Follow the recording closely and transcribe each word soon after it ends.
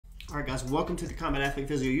All right, guys, welcome to the Combat Athlete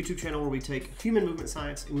Physio YouTube channel where we take human movement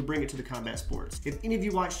science and we bring it to the combat sports. If any of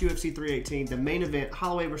you watched UFC 318, the main event,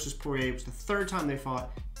 Holloway versus Poirier, was the third time they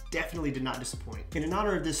fought. Definitely did not disappoint. And in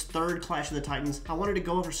honor of this third Clash of the Titans, I wanted to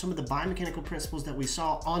go over some of the biomechanical principles that we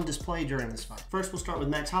saw on display during this fight. First, we'll start with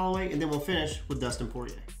Max Holloway, and then we'll finish with Dustin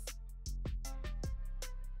Poirier.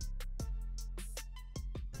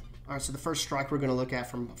 All right, so the first strike we're going to look at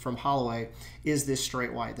from Holloway is this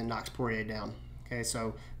straight white that knocks Poirier down. Okay,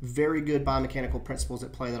 so very good biomechanical principles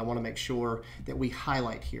at play that I want to make sure that we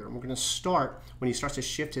highlight here. And we're going to start when he starts to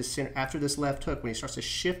shift his center, after this left hook, when he starts to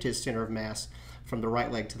shift his center of mass from the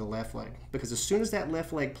right leg to the left leg. Because as soon as that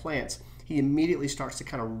left leg plants, he immediately starts to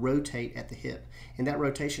kind of rotate at the hip. And that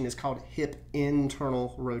rotation is called hip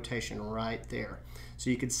internal rotation right there. So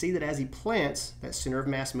you can see that as he plants, that center of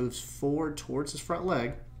mass moves forward towards his front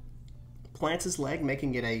leg, plants his leg,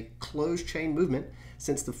 making it a closed chain movement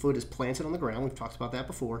since the foot is planted on the ground. We've talked about that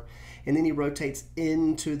before. And then he rotates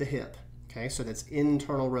into the hip. Okay, so that's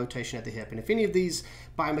internal rotation at the hip. And if any of these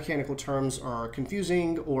biomechanical terms are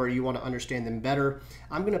confusing or you want to understand them better,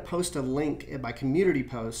 I'm going to post a link in my community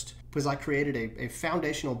post because I created a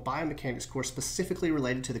foundational biomechanics course specifically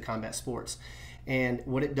related to the combat sports. And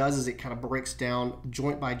what it does is it kind of breaks down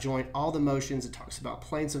joint by joint all the motions. It talks about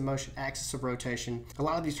planes of motion, axis of rotation. A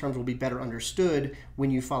lot of these terms will be better understood when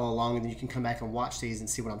you follow along, and then you can come back and watch these and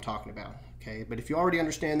see what I'm talking about. Okay, but if you already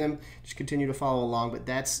understand them, just continue to follow along. But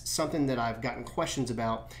that's something that I've gotten questions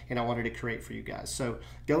about and I wanted to create for you guys. So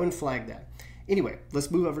go and flag that. Anyway, let's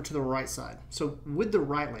move over to the right side. So with the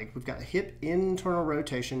right leg, we've got hip internal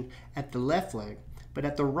rotation at the left leg. But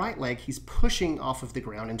at the right leg, he's pushing off of the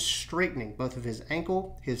ground and straightening both of his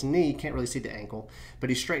ankle, his knee. Can't really see the ankle, but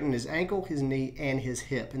he's straightening his ankle, his knee, and his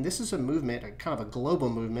hip. And this is a movement, a kind of a global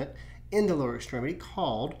movement in the lower extremity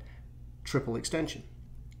called triple extension.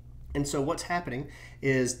 And so what's happening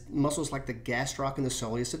is muscles like the gastroc and the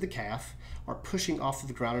soleus of the calf are pushing off of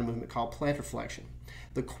the ground in a movement called plantar flexion.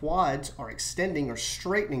 The quads are extending or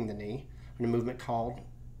straightening the knee in a movement called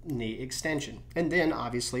knee extension. And then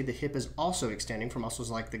obviously the hip is also extending for muscles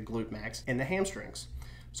like the glute max and the hamstrings.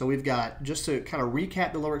 So we've got, just to kind of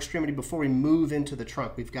recap the lower extremity before we move into the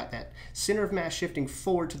trunk, we've got that center of mass shifting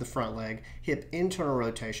forward to the front leg, hip internal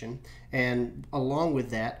rotation, and along with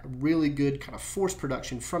that, really good kind of force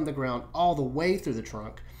production from the ground all the way through the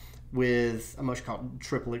trunk with a motion called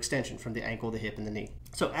triple extension from the ankle, the hip, and the knee.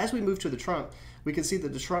 So as we move to the trunk, we can see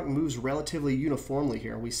that the trunk moves relatively uniformly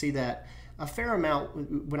here. We see that a fair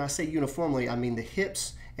amount. When I say uniformly, I mean the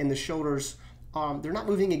hips and the shoulders, they're not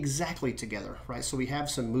moving exactly together, right? So we have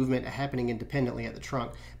some movement happening independently at the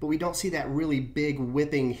trunk, but we don't see that really big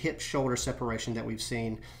whipping hip-shoulder separation that we've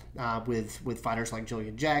seen with fighters like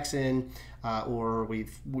Julian Jackson, or we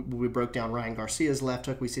broke down Ryan Garcia's left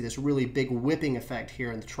hook. We see this really big whipping effect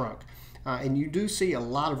here in the trunk. And you do see a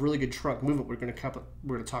lot of really good trunk movement we're going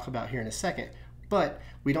to talk about here in a second. But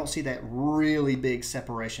we don't see that really big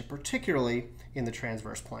separation, particularly in the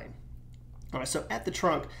transverse plane. All right, so at the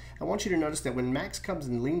trunk, I want you to notice that when Max comes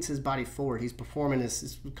and leans his body forward, he's performing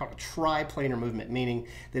this called a triplanar movement, meaning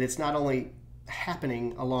that it's not only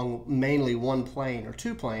happening along mainly one plane or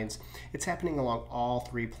two planes, it's happening along all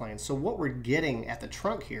three planes. So what we're getting at the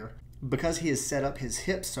trunk here, because he has set up his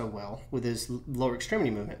hips so well with his lower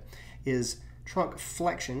extremity movement, is trunk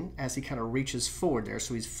flexion as he kind of reaches forward there.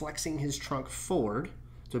 So he's flexing his trunk forward,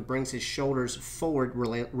 so it brings his shoulders forward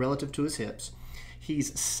relative to his hips.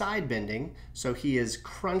 He's side bending, so he is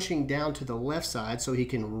crunching down to the left side so he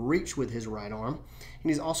can reach with his right arm.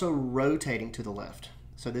 And he's also rotating to the left.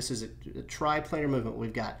 So this is a triplanar movement.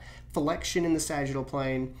 We've got flexion in the sagittal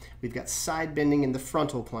plane, we've got side bending in the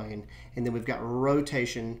frontal plane, and then we've got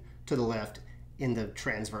rotation to the left in the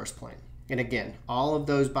transverse plane. And again, all of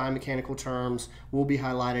those biomechanical terms will be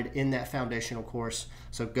highlighted in that foundational course.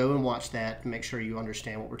 So go and watch that and make sure you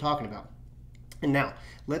understand what we're talking about. And now,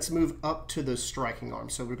 let's move up to the striking arm.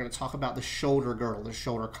 So we're going to talk about the shoulder girdle, the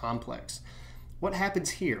shoulder complex. What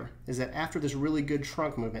happens here is that after this really good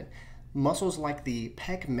trunk movement, muscles like the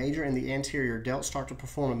pec major and the anterior delt start to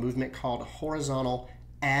perform a movement called horizontal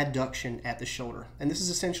adduction at the shoulder. And this is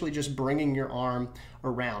essentially just bringing your arm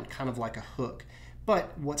around, kind of like a hook.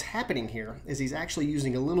 But what's happening here is he's actually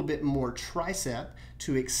using a little bit more tricep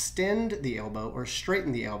to extend the elbow or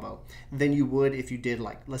straighten the elbow than you would if you did,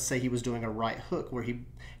 like, let's say he was doing a right hook where he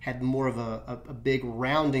had more of a big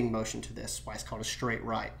rounding motion to this, why it's called a straight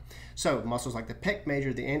right. So muscles like the pec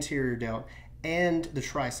major, the anterior delt, and the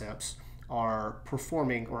triceps are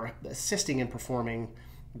performing or assisting in performing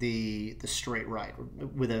the straight right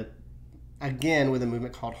with a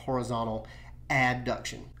movement called horizontal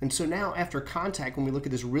adduction. And so now after contact, when we look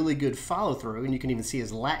at this really good follow through, and you can even see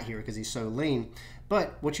his lat here because he's so lean,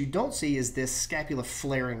 but what you don't see is this scapula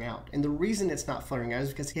flaring out. And the reason it's not flaring out is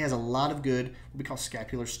because he has a lot of good, what we call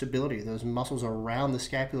scapular stability. Those muscles around the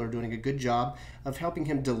scapula are doing a good job of helping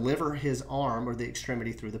him deliver his arm or the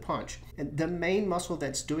extremity through the punch. And the main muscle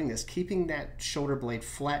that's doing this, keeping that shoulder blade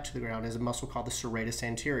flat to the ground, is a muscle called the serratus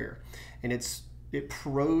anterior. And it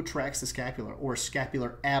protracts the scapula, or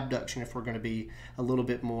scapular abduction if we're going to be a little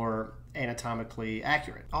bit more anatomically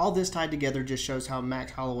accurate. All this tied together just shows how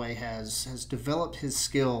Max Holloway has developed his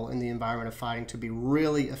skill in the environment of fighting to be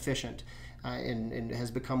really efficient and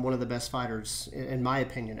has become one of the best fighters, in my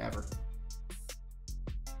opinion, ever.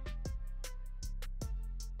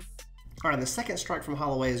 All right, and the second strike from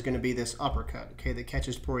Holloway is going to be this uppercut, okay, that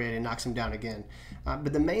catches Poirier and knocks him down again.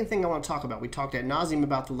 But the main thing I want to talk about, we talked ad nauseum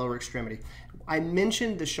about the lower extremity. I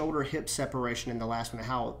mentioned the shoulder-hip separation in the last one,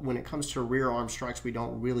 how when it comes to rear arm strikes, we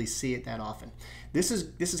don't really see it that often. This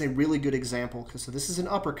is a really good example, because so this is an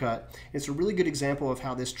uppercut. It's a really good example of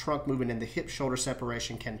how this trunk movement and the hip-shoulder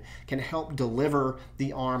separation can help deliver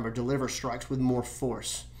the arm or deliver strikes with more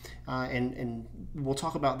force. And we'll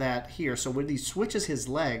talk about that here. So when he switches his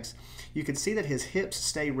legs, you can see that his hips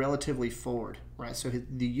stay relatively forward, right? So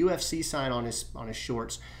the UFC sign on his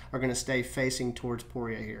shorts are going to stay facing towards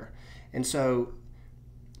Poirier here. And so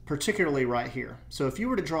particularly right here. So if you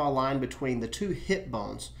were to draw a line between the two hip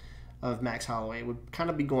bones of Max Holloway, it would kind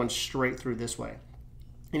of be going straight through this way.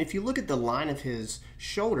 And if you look at the line of his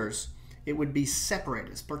shoulders, it would be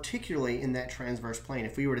separated, particularly in that transverse plane.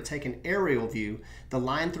 If we were to take an aerial view, the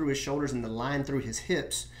line through his shoulders and the line through his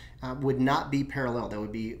hips would not be parallel. They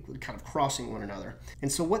would be kind of crossing one another.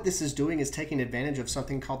 And so what this is doing is taking advantage of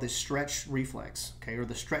something called the stretch reflex, okay, or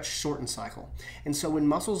the stretch-shorten cycle. And so when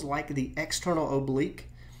muscles like the external oblique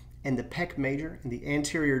and the pec major and the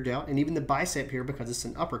anterior delt and even the bicep here, because it's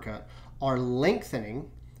an uppercut, are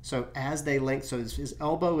lengthening. So as they lengthen, so his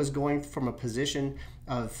elbow is going from a position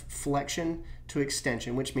of flexion to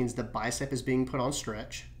extension, which means the bicep is being put on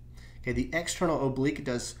stretch. Okay, the external oblique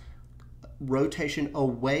does rotation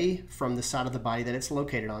away from the side of the body that it's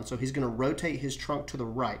located on. So he's going to rotate his trunk to the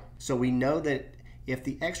right. So we know that if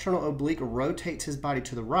the external oblique rotates his body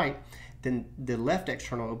to the right, then the left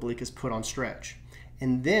external oblique is put on stretch.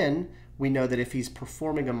 And then we know that if he's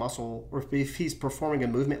performing a muscle, or if he's performing a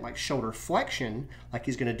movement like shoulder flexion, like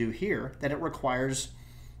he's going to do here, that it requires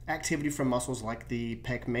activity from muscles like the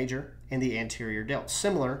pec major and the anterior delt,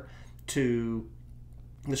 similar to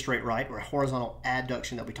the straight right or horizontal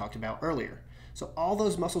adduction that we talked about earlier. So all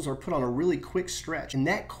those muscles are put on a really quick stretch, and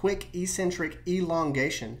that quick eccentric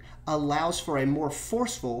elongation allows for a more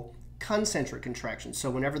forceful concentric contraction.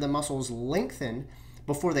 So whenever the muscles lengthen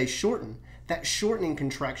before they shorten, that shortening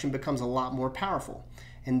contraction becomes a lot more powerful.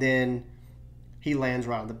 And then he lands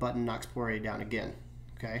right on the button, knocks Poirier down again.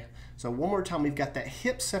 Okay, so one more time, we've got that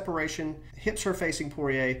hip separation. Hips are facing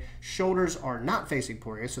Poirier, shoulders are not facing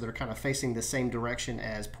Poirier, so they're kind of facing the same direction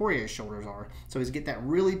as Poirier's shoulders are. So he's get that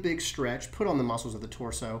really big stretch put on the muscles of the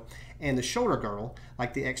torso and the shoulder girdle,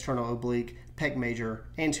 like the external oblique, pec major,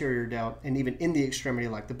 anterior delt, and even in the extremity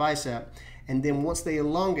like the bicep. And then once they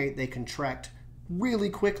elongate, they contract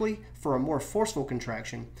really quickly for a more forceful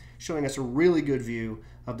contraction, showing us a really good view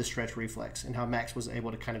of the stretch reflex and how Max was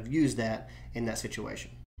able to kind of use that in that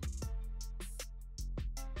situation.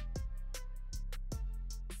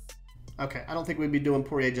 Okay, I don't think we'd be doing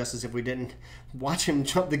Poirier justice if we didn't watch him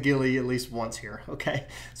jump the ghillie at least once here, okay?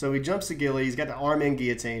 So he jumps the ghillie, he's got the arm in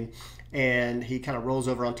guillotine, and he kind of rolls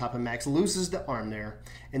over on top of Max, loses the arm there,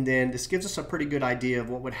 and then this gives us a pretty good idea of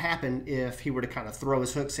what would happen if he were to kind of throw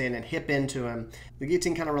his hooks in and hip into him. The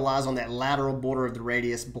guillotine kind of relies on that lateral border of the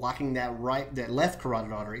radius, blocking that left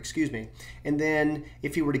carotid artery, excuse me. And then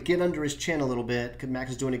if he were to get under his chin a little bit, because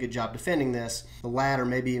Max is doing a good job defending this, the lat, or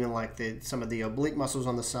maybe even like some of the oblique muscles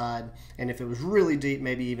on the side, and if it was really deep,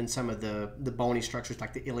 maybe even some of the bony structures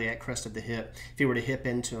like the iliac crest of the hip, if he were to hip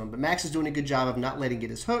into him. But Max is doing a good job of not letting get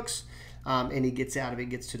his hooks, and he gets out of it,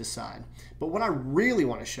 gets to the side. But what I really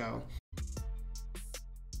want to show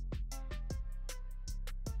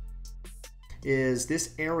is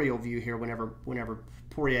this aerial view here whenever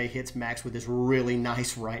Poirier hits Max with this really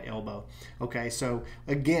nice right elbow. Okay, so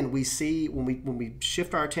again, we see when we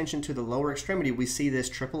shift our attention to the lower extremity, we see this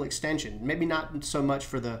triple extension. Maybe not so much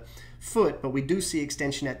for the foot, but we do see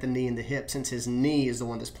extension at the knee and the hip, since his knee is the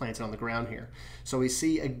one that's planted on the ground here. So we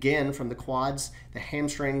see again from the quads, the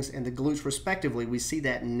hamstrings, and the glutes respectively, we see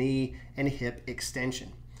that knee and hip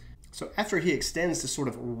extension. So after he extends to sort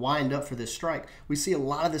of wind up for this strike, we see a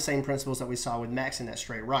lot of the same principles that we saw with Max in that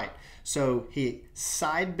straight right. So he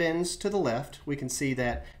side bends to the left. We can see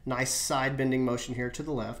that nice side bending motion here to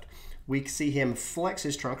the left. We see him flex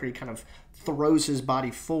his trunk, or he kind of throws his body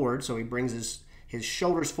forward. So he brings his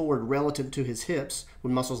shoulders forward relative to his hips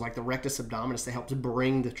with muscles like the rectus abdominis that help to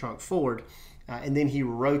bring the trunk forward. And then he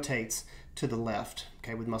rotates to the left,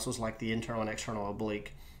 okay, with muscles like the internal and external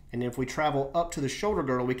oblique. And if we travel up to the shoulder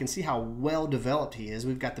girdle, we can see how well developed he is.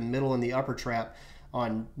 We've got the middle and the upper trap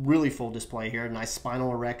on really full display here. Nice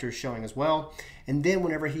spinal erectors showing as well. And then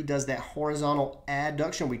whenever he does that horizontal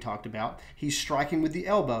adduction we talked about, he's striking with the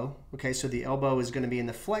elbow. Okay, so the elbow is going to be in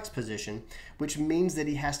the flex position, which means that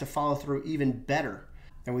he has to follow through even better.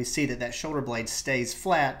 And we see that that shoulder blade stays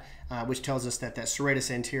flat, which tells us that that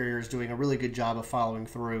serratus anterior is doing a really good job of following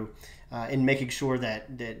through and making sure that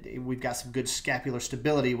we've got some good scapular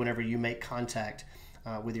stability whenever you make contact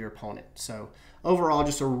with your opponent. So overall,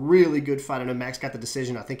 just a really good fight. I know Max got the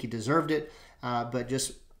decision. I think he deserved it, but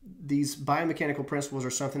just these biomechanical principles are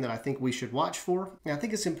something that I think we should watch for. And I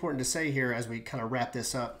think it's important to say here as we kind of wrap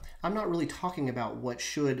this up, I'm not really talking about what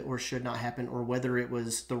should or should not happen, or whether it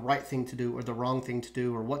was the right thing to do or the wrong thing to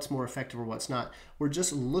do, or what's more effective or what's not. We're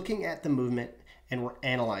just looking at the movement and we're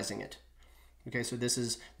analyzing it. Okay, so this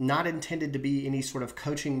is not intended to be any sort of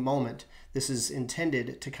coaching moment. This is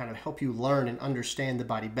intended to kind of help you learn and understand the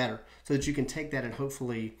body better so that you can take that and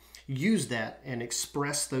hopefully use that and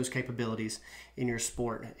express those capabilities in your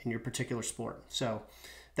sport, in your particular sport. So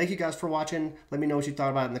thank you guys for watching. Let me know what you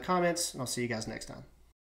thought about it in the comments, and I'll see you guys next time.